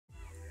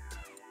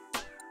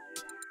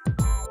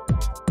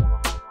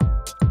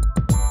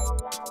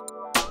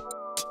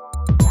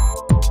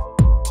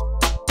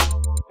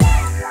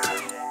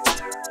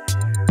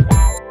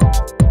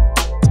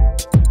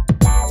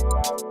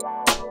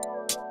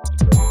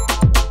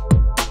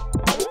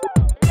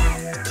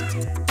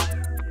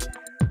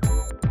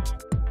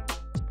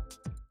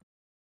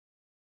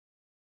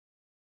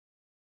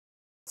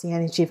The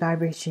energy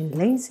vibration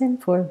lays in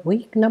for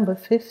week number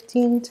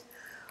 15.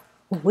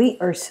 We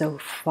are so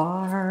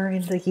far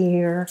in the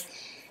year.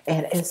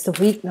 It is the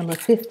week number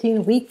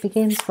 15. Week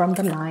begins from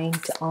the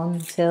 9th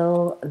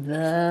until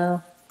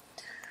the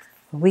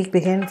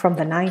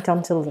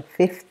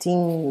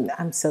 15th.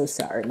 I'm so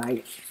sorry,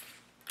 my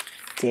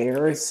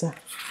dears.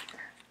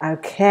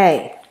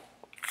 Okay.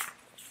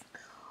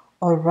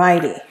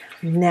 Alrighty.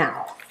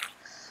 Now,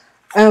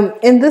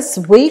 in this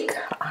week,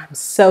 I'm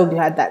so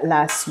glad that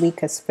last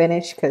week has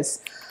finished,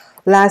 because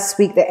last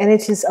week, the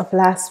energies of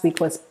last week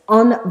was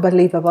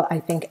unbelievable. I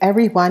think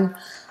everyone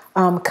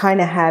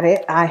kind of had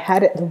it. I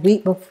had it the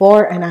week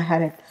before, and I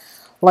had it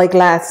like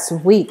last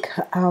week.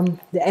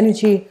 The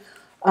energy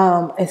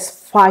is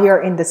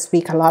fire in this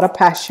week. A lot of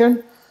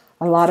passion,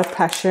 a lot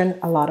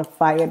of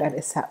fire that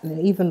is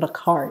happening. Even the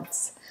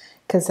cards,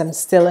 because I'm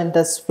still in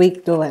this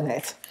week doing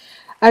it.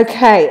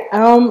 Okay,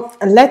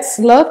 let's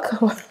look.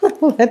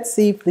 Let's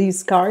see if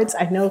these cards,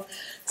 I know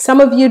some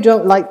of you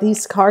don't like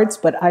these cards,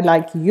 but I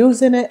like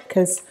using it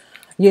because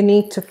you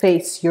need to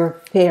face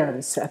your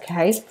fears.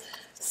 Okay,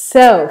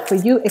 so for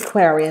you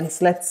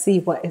Aquarians, let's see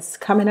what is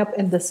coming up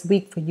in this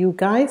week for you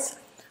guys.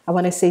 I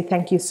want to say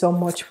thank you so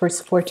much for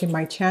supporting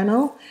my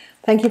channel.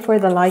 Thank you for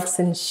the likes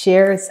and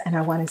shares, and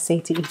I want to say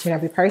to each and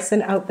every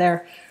person out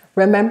there,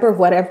 remember,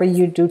 whatever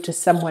you do to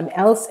someone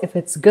else, if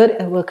it's good,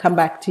 it will come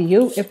back to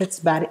you. If it's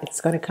bad,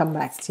 it's going to come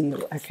back to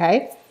you.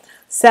 Okay.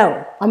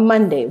 So on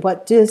Monday,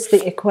 what does the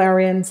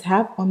Aquarians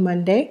have on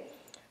Monday?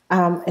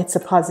 It's a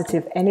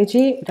positive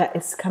energy that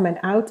is coming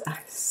out.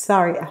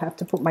 Sorry, I have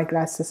to put my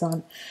glasses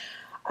on.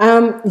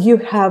 You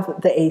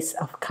have the Ace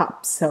of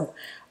Cups. So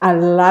a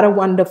lot of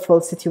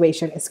wonderful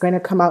situation is going to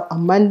come out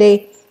on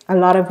Monday. A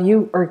lot of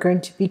you are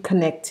going to be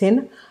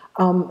connecting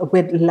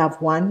with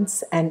loved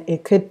ones, and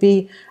it could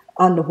be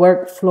on the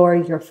work floor.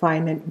 You're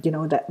finding,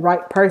 that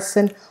right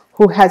person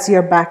who has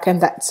your back and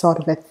that sort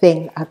of a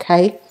thing.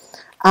 Okay.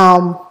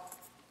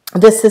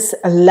 This is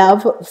a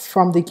love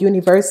from the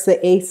universe. The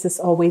ace is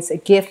always a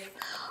gift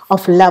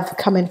of love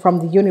coming from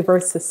the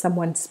universe. So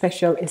someone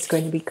special is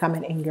going to be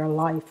coming in your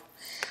life.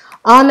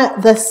 On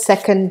the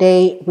second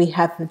day, we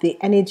have the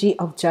energy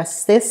of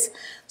justice.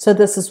 So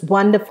this is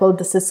wonderful.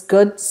 This is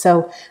good.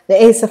 So the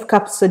Ace of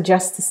Cups, so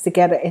justice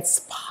together,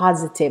 it's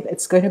positive.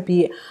 It's going to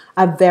be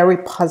a very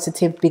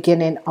positive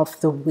beginning of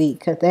the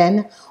week.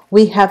 Then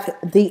we have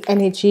the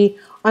energy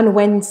on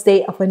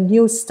Wednesday of a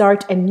new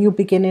start, a new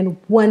beginning.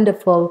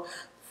 Wonderful,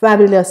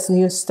 fabulous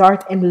new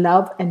start in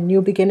love and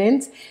new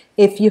beginnings.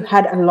 If you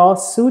had a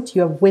lawsuit,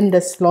 you win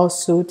this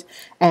lawsuit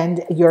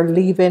and you're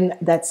leaving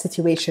that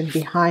situation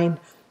behind,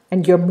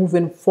 and you're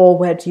moving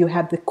forward. You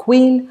have the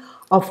Queen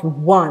of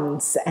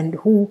Wands. And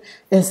who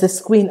is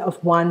this Queen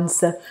of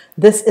Wands?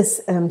 This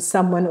is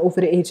someone over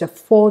the age of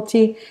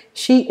 40.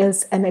 She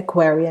is an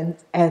Aquarian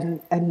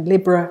and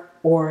Libra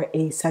or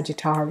a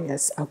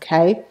Sagittarius.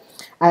 Okay.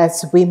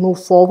 As we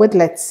move forward,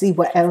 let's see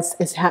what else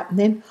is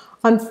happening.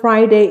 On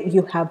Friday,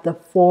 you have the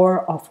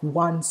Four of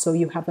Wands. So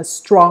you have a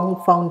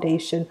strong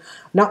foundation.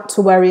 Not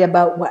to worry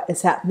about what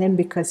is happening,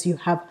 because you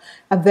have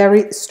a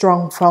very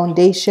strong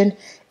foundation.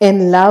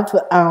 In love,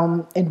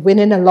 in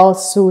winning a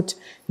lawsuit,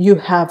 you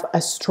have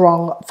a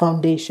strong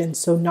foundation.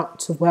 So not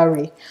to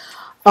worry.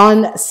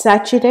 On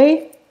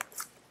Saturday,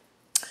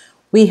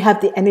 we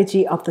have the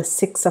energy of the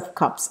Six of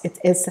Cups. It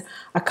is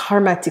a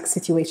karmatic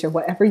situation.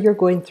 Whatever you're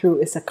going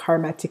through is a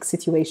karmatic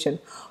situation.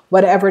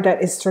 Whatever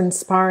that is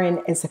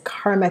transpiring is a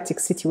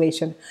karmatic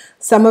situation.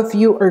 Some of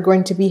you are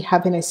going to be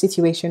having a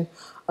situation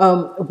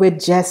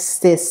with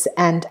justice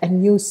and a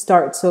new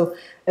start. So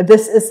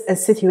this is a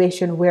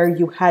situation where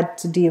you had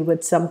to deal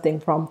with something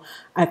from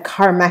a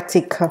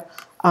karmatic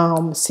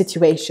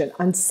situation.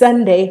 On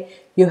Sunday,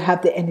 you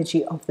have the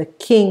energy of the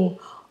King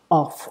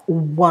of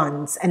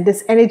Wands, and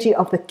this energy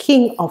of the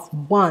King of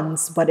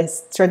Wands, what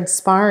is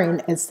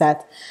transpiring is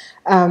that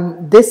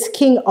this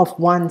King of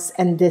Wands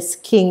and this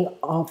King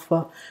of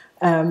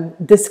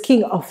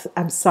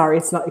I'm sorry,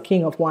 it's not the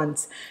King of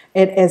Wands,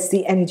 it is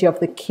the energy of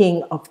the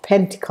King of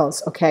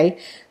Pentacles. Okay,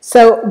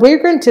 so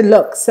we're going to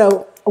look.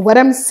 So what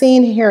I'm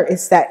seeing here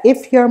is that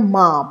if your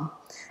mom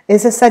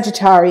is a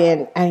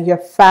Sagittarian and your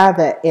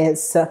father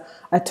is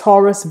a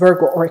Taurus,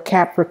 Virgo, or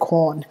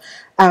Capricorn,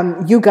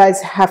 you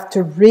guys have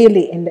to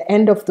really, in the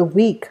end of the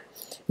week,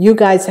 you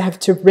guys have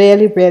to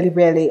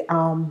really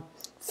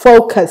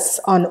focus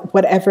on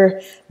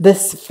whatever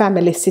this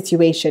family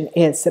situation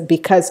is,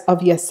 because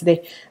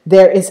obviously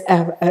there is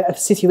a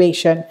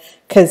situation,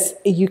 because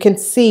you can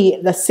see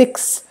the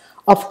Six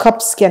of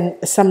Cups can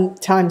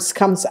sometimes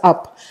comes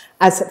up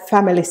as a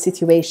family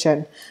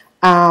situation.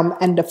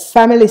 And the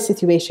family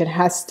situation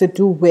has to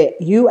do with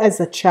you as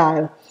a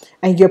child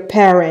and your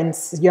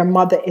parents. Your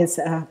mother is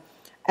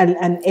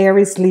an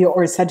Aries, Leo,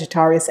 or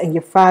Sagittarius, and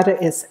your father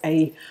is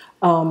a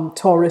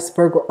Taurus,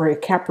 Virgo, or a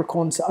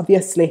Capricorn. So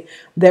obviously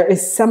there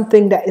is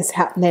something that is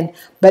happening,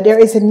 but there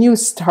is a new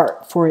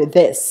start for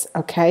this.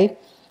 Okay,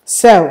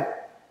 so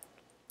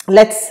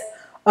let's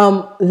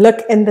look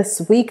in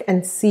this week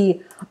and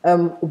see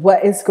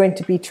what is going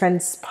to be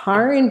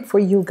transpiring for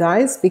you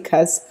guys,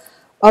 because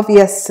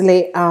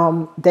obviously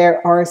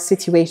there are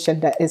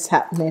situations that is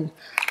happening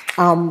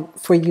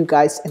for you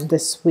guys in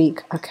this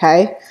week.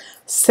 Okay,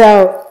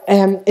 so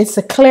it's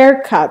a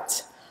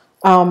clear-cut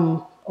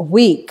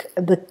week.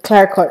 The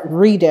clear-cut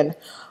reading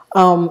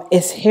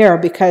is here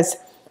because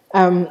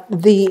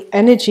the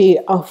energy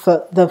of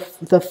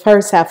the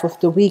first half of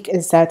the week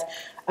is that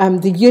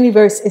the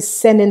universe is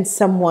sending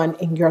someone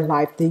in your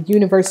life. The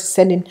universe is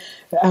sending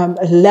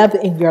love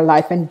in your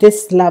life, and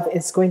this love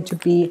is going to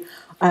be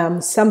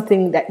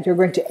something that you're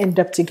going to end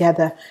up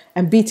together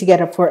and be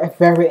together for a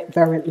very,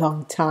 very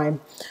long time.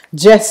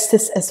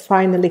 Justice has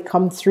finally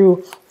come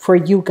through for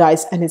you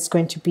guys, and it's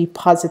going to be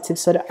positive.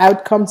 So the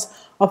outcomes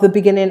of the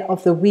beginning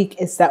of the week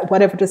is that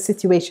whatever the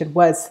situation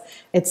was,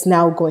 it's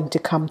now going to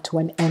come to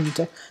an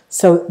end.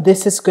 So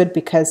this is good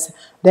because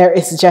there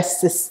is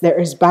justice, there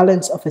is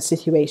balance of a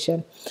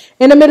situation.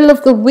 In the middle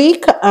of the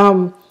week,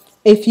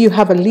 if you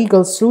have a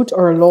legal suit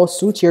or a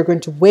lawsuit, you're going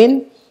to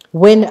win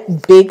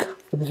big,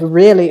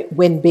 really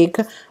win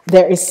big.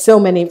 There is so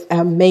many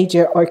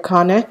major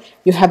arcana.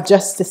 You have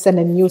justice and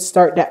a new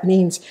start. That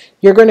means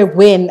you're going to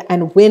win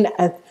and win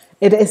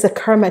it is a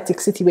karmatic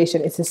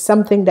situation. It is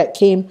something that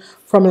came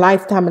from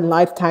lifetime and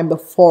lifetime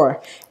before.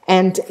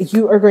 And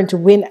you are going to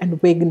win and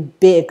win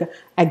big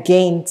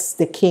against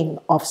the King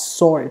of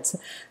Swords.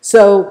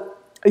 So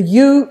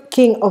you,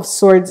 King of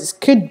Swords,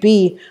 could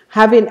be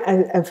having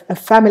a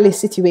family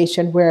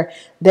situation where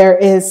there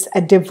is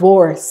a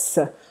divorce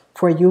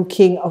for you,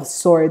 King of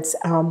Swords.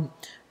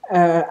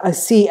 I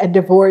see a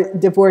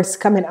divorce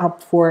coming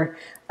up for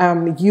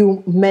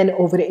you men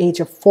over the age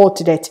of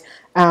 40 that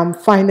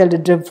finally the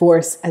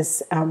divorce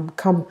has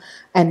come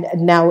and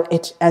now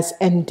it has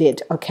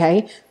ended.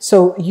 Okay,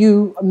 so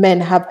you men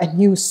have a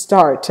new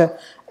start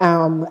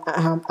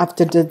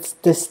after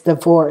this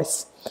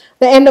divorce.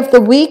 The end of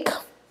the week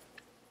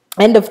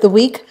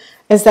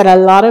is that a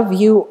lot of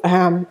you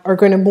are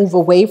going to move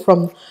away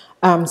from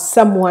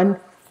someone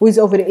who is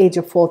over the age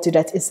of 40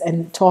 that is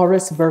in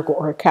Taurus, Virgo,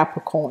 or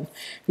Capricorn.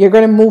 You're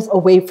going to move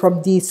away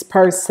from this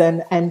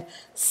person and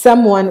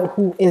someone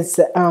who is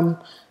an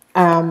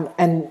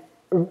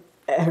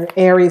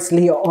Aries,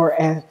 Leo, or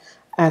a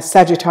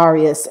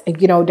Sagittarius.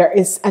 You know, there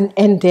is an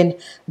ending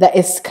that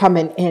is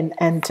coming in,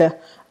 and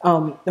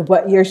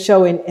what you're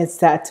showing is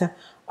that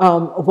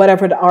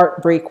whatever the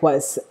heartbreak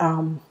was,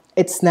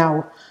 it's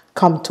now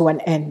come to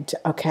an end.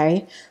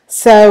 Okay,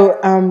 so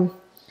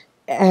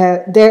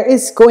there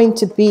is going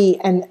to be,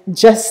 and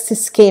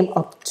justice came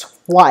up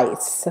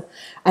twice,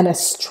 and a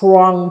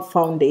strong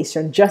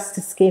foundation.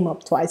 Justice came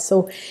up twice.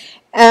 So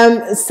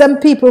some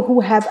people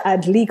who have a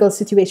legal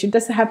situation,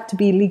 doesn't have to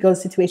be legal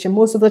situation.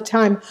 Most of the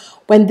time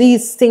when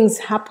these things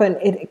happen,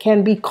 it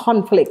can be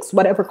conflicts.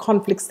 Whatever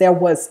conflicts there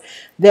was,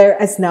 there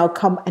has now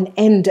come an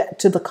end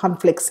to the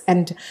conflicts.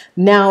 And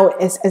now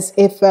it's as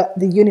if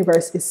the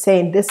universe is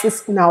saying this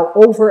is now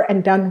over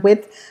and done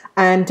with,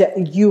 and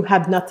you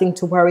have nothing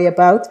to worry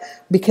about,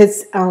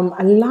 because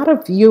a lot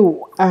of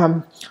you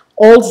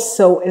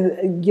also,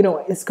 you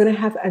know, is going to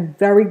have a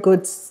very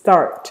good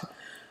start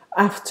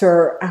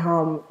after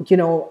you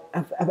know,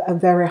 a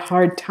very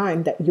hard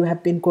time that you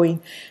have been going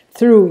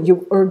through.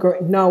 You are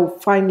now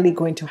finally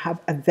going to have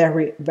a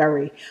very,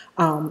 very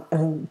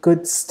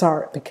good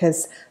start,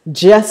 because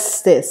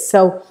justice.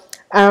 So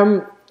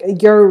the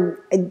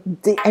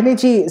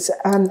energies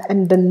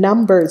and the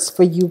numbers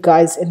for you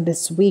guys in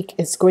this week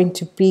is going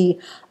to be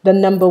the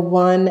number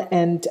 1,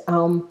 and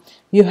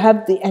you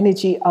have the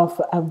energy of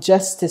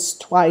justice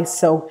twice.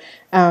 So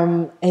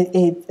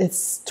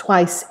it's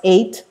twice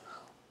 8.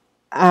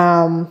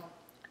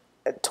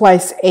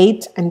 Twice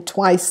 8 and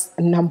twice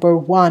number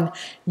 1.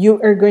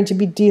 You are going to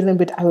be dealing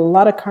with a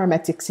lot of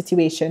karmatic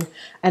situation,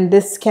 and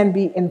this can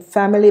be in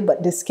family,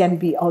 but this can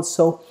be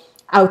also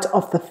out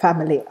of the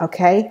family.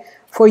 Okay,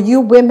 for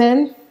you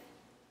women,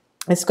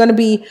 it's going to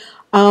be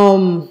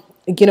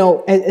you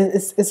know,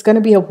 it's going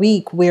to be a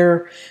week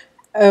where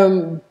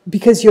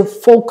because your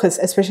focus,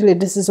 especially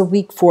this is a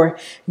week for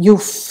you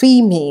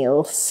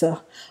females,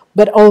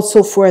 but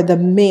also for the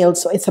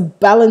males. So it's a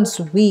balanced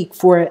week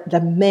for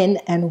the men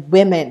and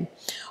women.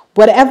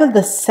 Whatever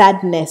the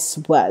sadness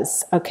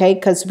was, okay,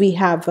 because we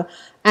have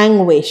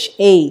anguish,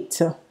 8,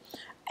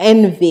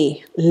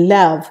 envy,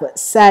 love,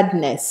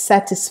 sadness,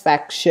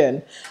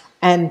 satisfaction,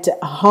 and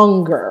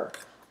hunger,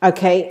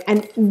 okay.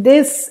 And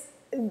this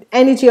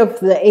energy of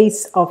the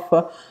Ace of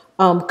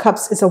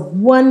Cups is a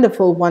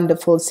wonderful,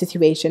 wonderful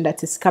situation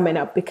that is coming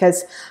up,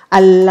 because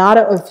a lot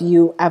of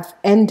you have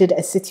ended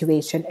a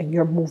situation and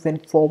you're moving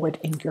forward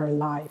in your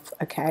life.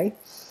 Okay.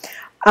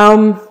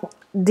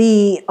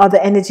 The other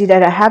energy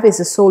that I have is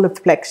the solar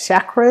plex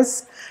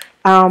chakras.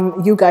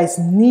 You guys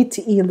need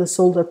to heal the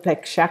solar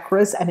plex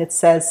chakras, and it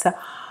says,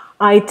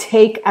 I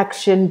take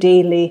action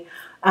daily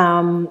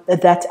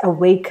that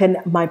awaken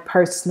my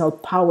personal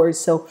power.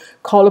 So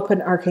call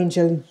upon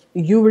Archangel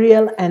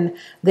Uriel and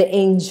the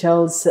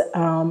angels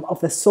of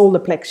the solar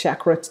plex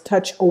chakra to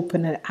touch,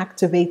 open, and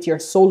activate your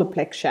solar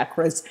plex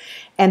chakras,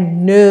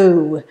 and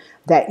know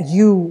that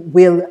you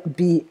will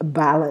be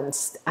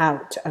balanced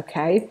out.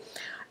 Okay.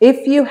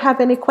 If you have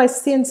any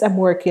questions, I'm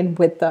working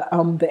with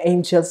the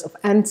angels of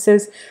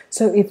answers.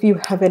 So if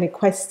you have any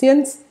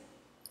questions,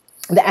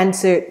 the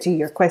answer to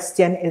your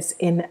question is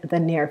in the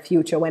near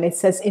future. When it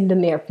says in the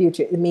near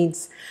future, it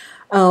means,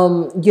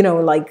 you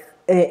know, like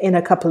in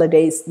a couple of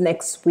days,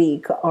 next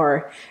week,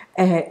 or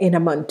in a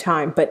month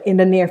time. But in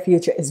the near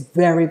future is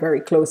very, very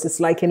close.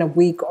 It's like in a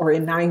week or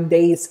in 9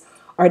 days,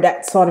 or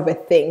that sort of a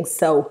thing.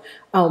 So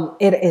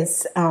it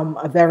is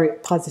a very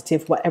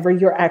positive, whatever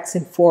you're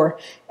asking for,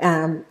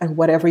 and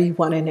whatever you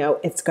want to know,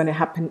 it's going to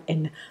happen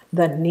in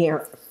the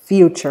near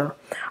future.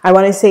 I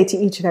want to say to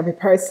each and every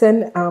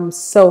person, I'm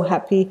so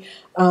happy.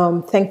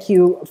 Thank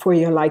you for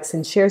your likes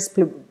and shares.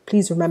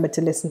 Please remember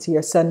to listen to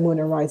your sun, moon,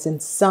 and rising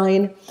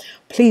sign.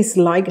 Please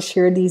like,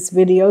 share these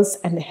videos,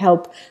 and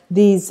help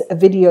these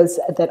videos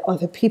that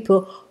other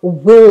people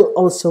will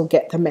also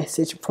get the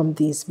message from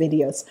these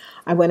videos.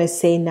 I want to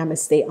say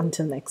namaste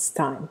until next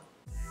time.